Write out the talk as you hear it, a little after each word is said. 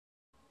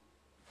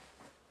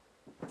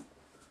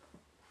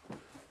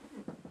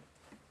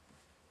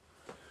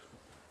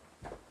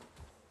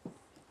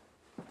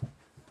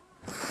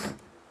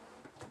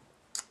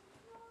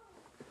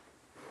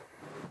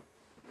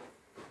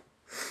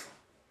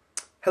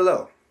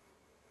Hello.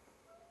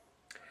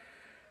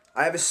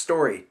 I have a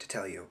story to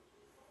tell you.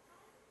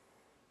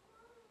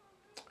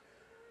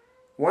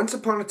 Once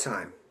upon a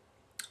time,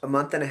 a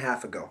month and a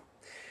half ago,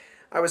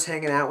 I was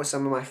hanging out with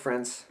some of my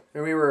friends,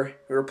 and we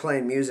were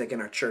playing music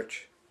in our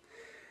church,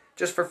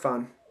 just for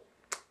fun.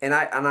 And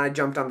I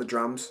jumped on the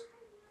drums,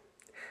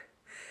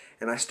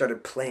 and I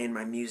started playing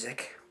my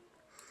music.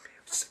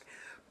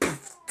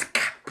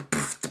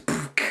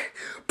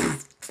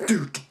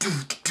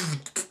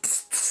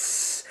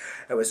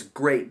 It was a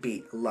great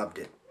beat. Loved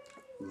it.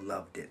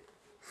 Loved it.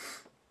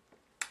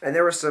 And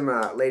there were some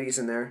ladies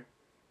in there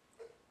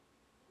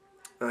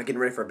getting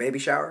ready for a baby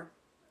shower.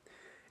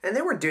 And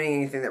they weren't doing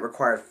anything that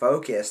required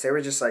focus. They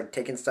were just like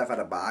taking stuff out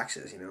of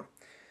boxes, you know.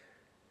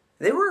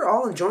 They were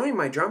all enjoying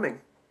my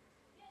drumming.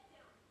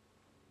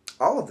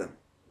 All of them.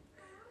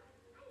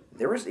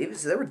 They were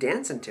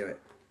dancing to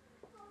it.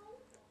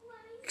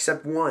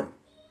 Except one.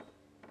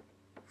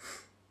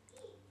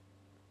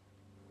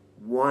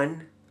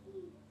 One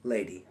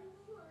lady.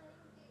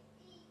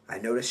 I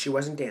noticed she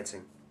wasn't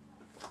dancing.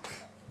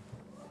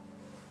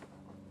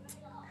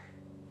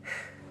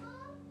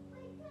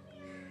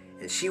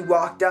 And she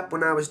walked up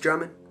when I was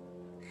drumming,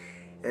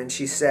 and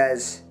she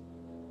says,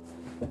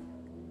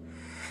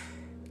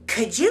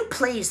 "Could you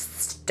please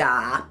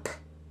stop?"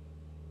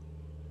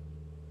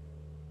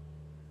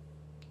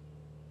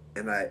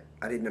 And I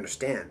didn't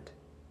understand.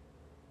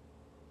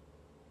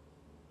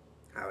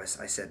 I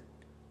said,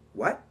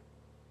 "What?"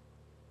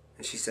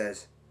 And she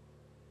says,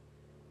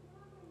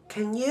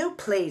 "Can you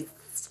please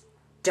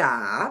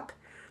stop?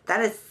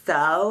 That is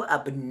so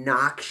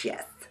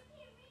obnoxious.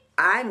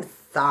 I'm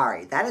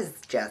sorry, that is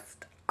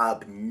just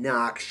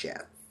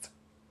obnoxious."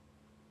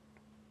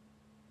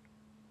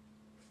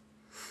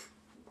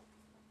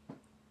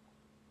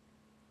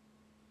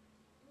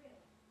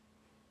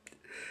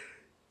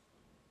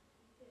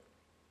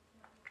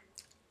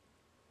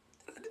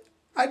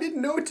 I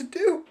didn't know what to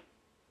do.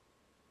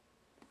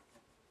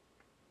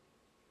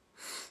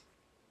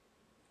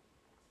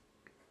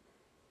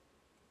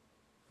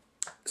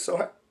 So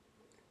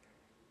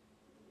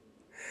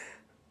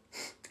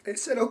I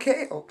said,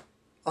 "Okay,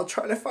 I'll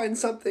try to find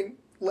something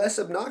less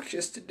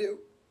obnoxious to do."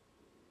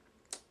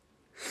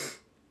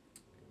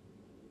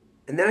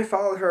 And then I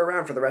followed her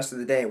around for the rest of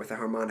the day with a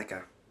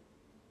harmonica,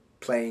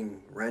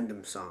 playing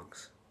random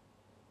songs.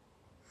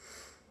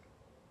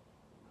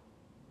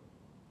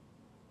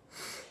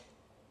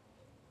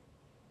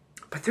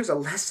 But there's a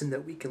lesson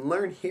that we can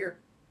learn here.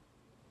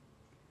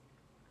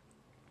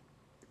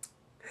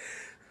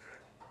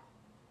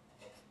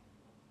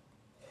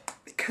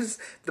 Because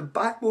the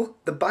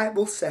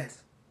Bible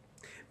says,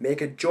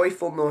 make a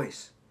joyful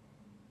noise.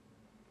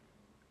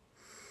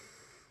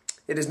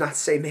 It does not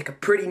say make a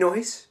pretty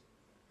noise.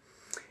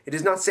 It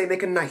does not say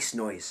make a nice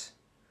noise.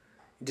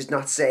 It does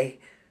not say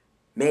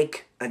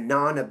make a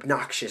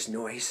non-obnoxious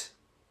noise.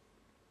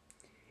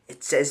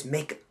 It says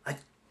make a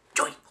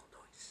joyful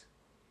noise.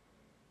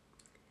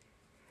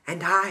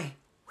 And I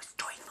was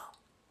joyful.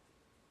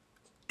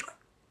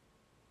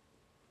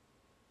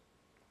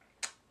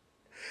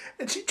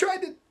 And she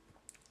tried to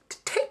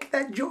take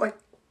that joy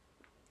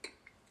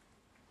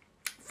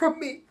from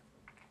me.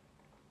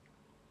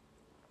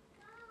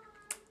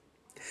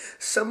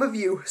 Some of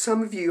you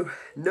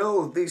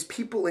know these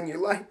people in your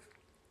life.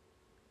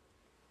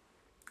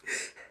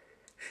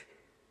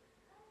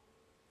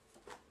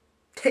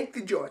 Take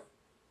the joy.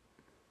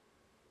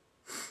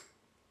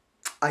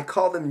 I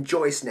call them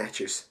joy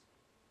snatchers.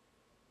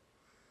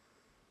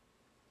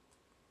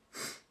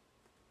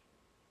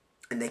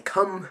 And they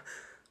come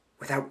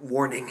without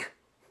warning.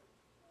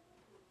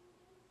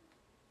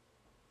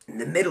 In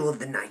the middle of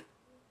the night.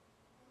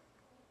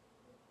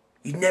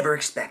 You'd never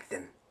expect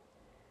them.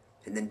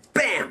 And then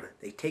bam!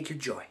 They take your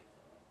joy.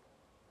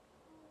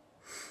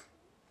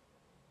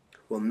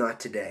 Well, not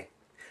today.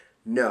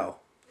 No.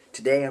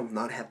 Today I will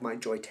not have my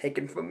joy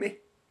taken from me.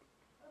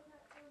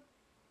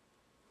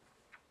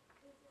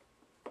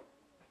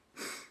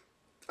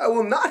 I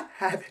will not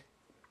have it.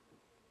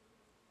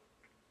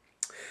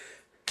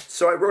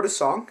 So I wrote a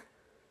song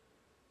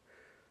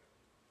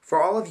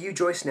for all of you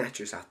joy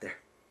snatchers out there.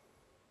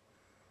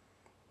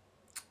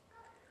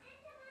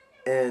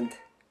 And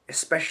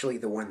especially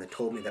the one that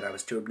told me that I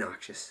was too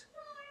obnoxious.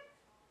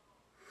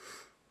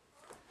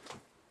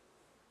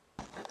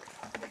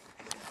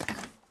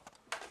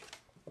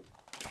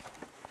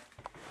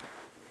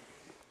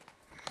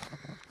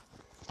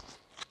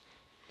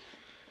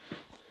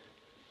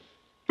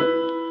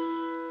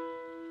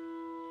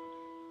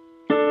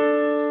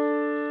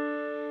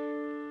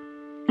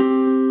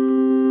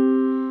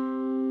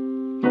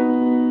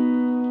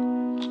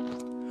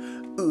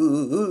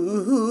 Ooh.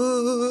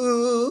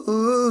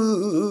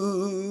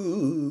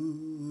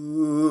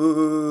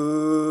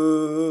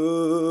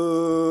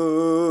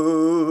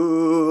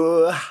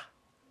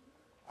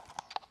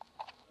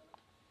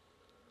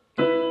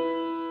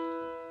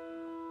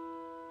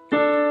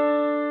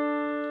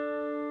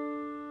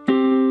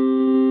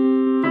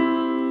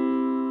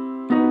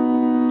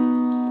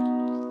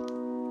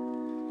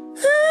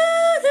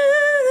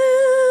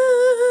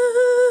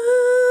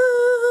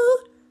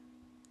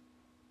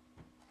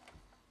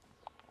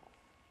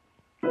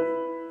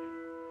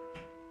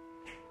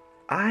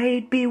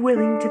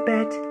 willing to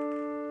bet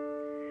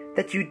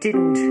that you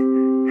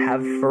didn't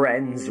have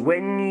friends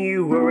when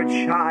you were a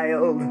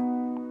child.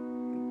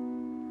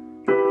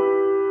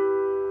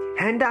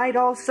 And I'd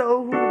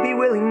also be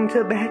willing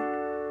to bet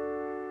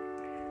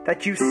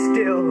that you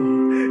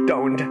still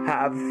don't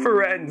have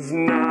friends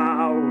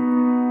now.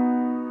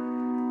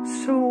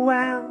 So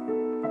while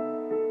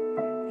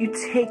you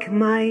take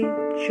my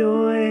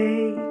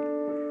joy,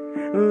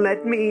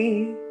 let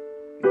me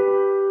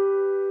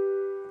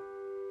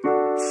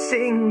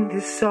sing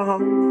this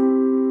song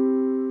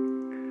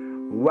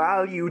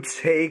while you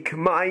take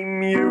my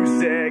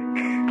music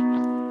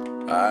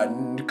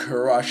and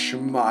crush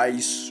my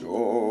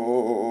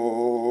soul.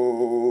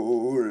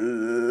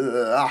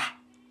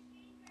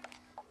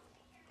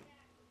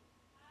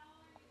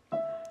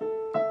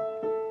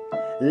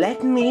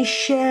 Let me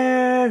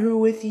share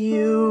with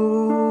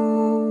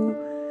you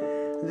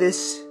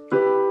this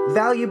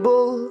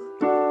valuable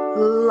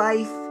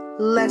life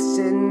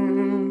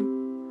lesson,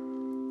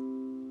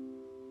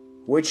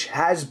 which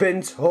has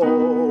been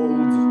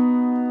told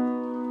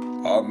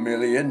a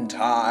million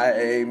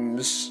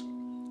times,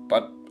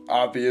 but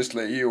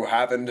obviously you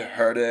haven't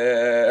heard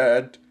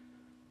it.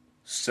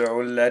 So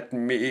let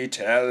me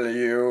tell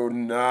you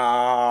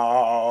now.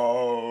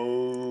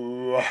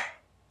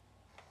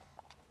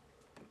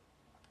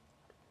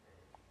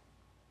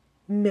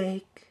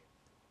 Make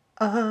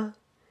a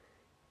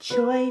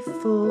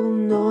joyful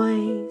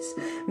noise.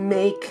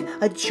 Make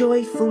a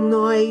joyful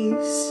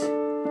noise.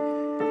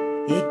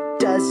 It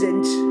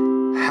doesn't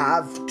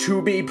have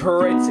to be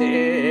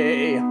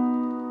pretty.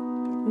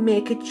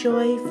 Make a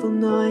joyful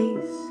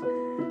noise.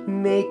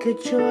 Make a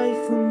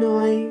joyful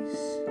noise.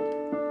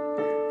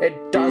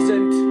 It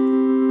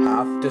doesn't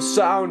have to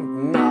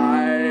sound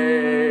nice.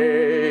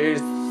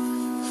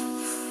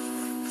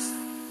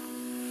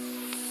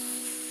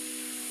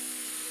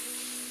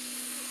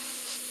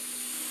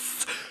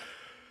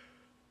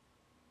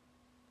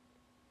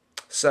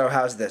 So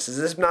how's this? Is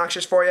this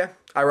obnoxious for you?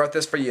 I wrote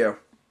this for you.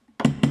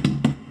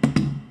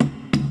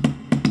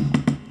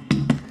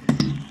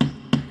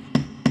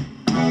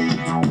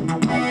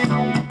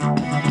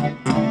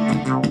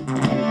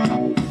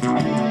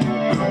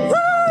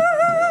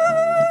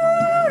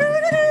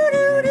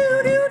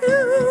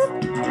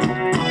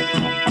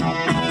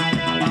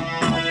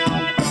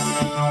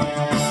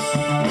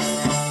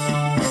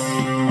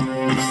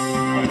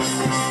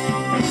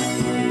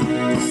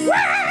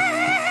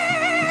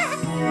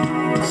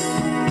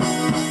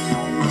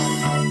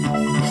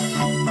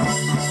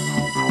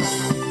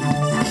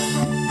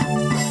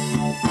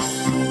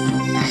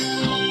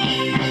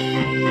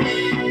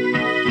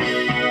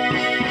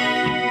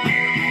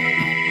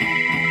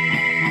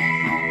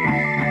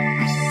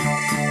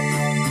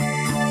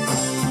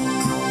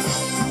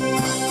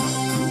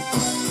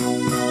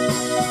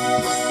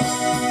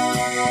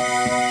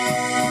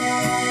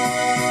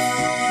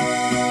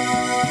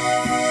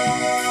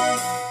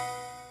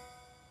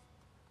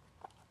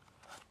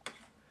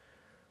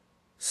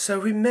 So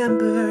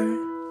remember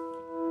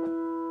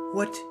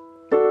what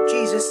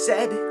Jesus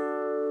said.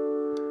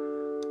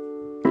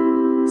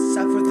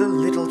 Suffer the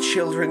little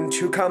children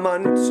to come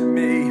unto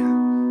me.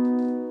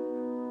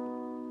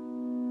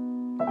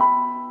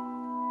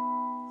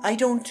 I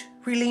don't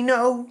really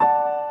know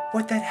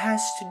what that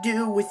has to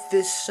do with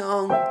this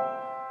song,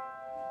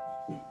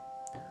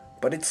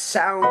 but it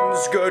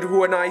sounds good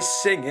when I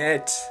sing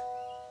it.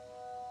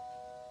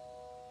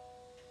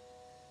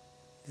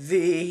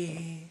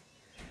 The